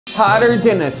hotter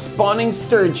than a spawning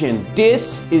sturgeon.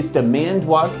 This is the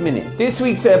Manitowoc Minute. This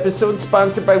week's episode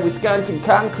sponsored by Wisconsin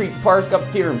Concrete Park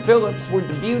up there in Phillips, where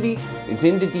the beauty is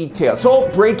in the details. So,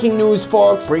 breaking news,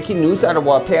 folks. Breaking news out of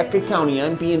Waupaca County.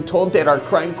 I'm being told that our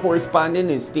crime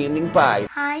correspondent is standing by.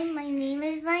 Hi, my name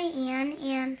is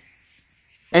Vianne,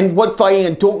 And what,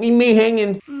 Vianne? Don't leave me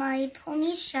hanging. my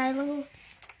pony Shiloh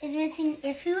is missing.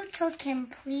 If you took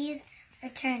him, please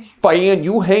return him. Vianne,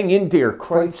 you hang in there.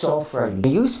 Christ's all Friday.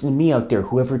 You listen to me out there,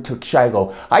 whoever took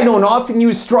Shiloh. I don't often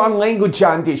use strong language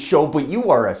on this show, but you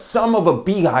are a son of a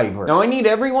beehiver. Now, I need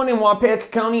everyone in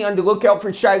Waupaca County on the lookout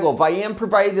for Shiloh. Vianne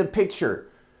provided a picture.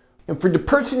 And for the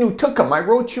person who took him, I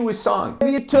wrote you a song.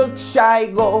 If you took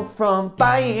Shiloh from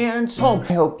Vianne's home,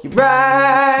 I hope you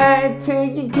ride till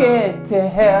you get to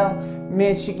hell,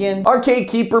 Michigan. Okay,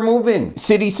 keep her moving.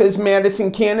 City says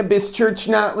Madison Cannabis Church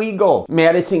not legal.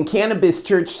 Madison Cannabis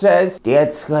Church says,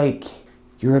 that's like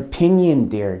your opinion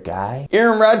there, guy.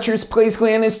 Aaron Rodgers plays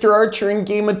Lannister Archer in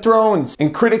Game of Thrones.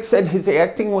 And critics said his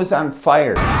acting was on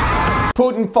fire.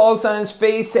 Putin falls on his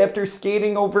face after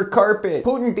skating over carpet.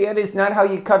 Putin, that is not how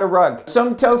you cut a rug.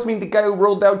 Some tells me the guy who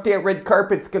rolled out that red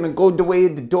carpet's gonna go the way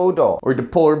of the dodo, or the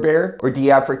polar bear, or the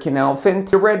African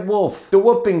elephant, the red wolf, the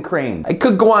whooping crane. I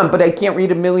could go on, but I can't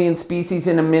read a million species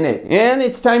in a minute. And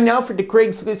it's time now for the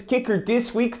Craigslist kicker.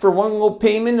 This week, for one low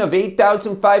payment of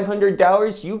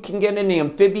 $8,500, you can get an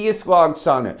amphibious log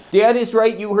sauna. That is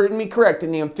right, you heard me correct,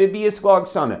 an amphibious log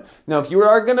sauna. Now, if you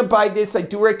are gonna buy this, I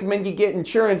do recommend you get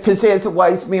insurance, because as a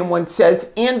wise man once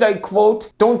says, and I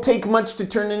quote, don't take much to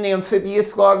turn an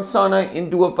amphibious log sauna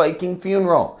into a Viking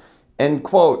funeral, end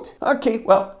quote. Okay,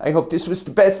 well, I hope this was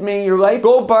the best minute of your life.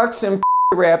 Go Bucks and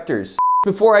Raptors.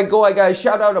 Before I go, I gotta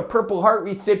shout out a Purple Heart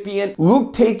recipient,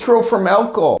 Luke Tatro from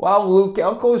Elko. Wow, Luke,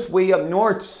 Elko's way up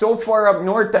north. So far up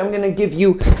north, I'm gonna give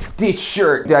you this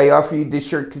shirt. Did I offer you this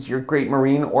shirt because you're a great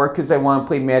Marine or because I want to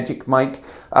play Magic Mike?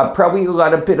 Probably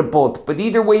a bit of both. But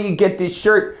either way, you get this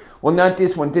shirt. Well, not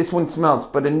this one. This one smells,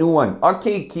 but a new one.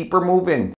 Okay, keep her moving.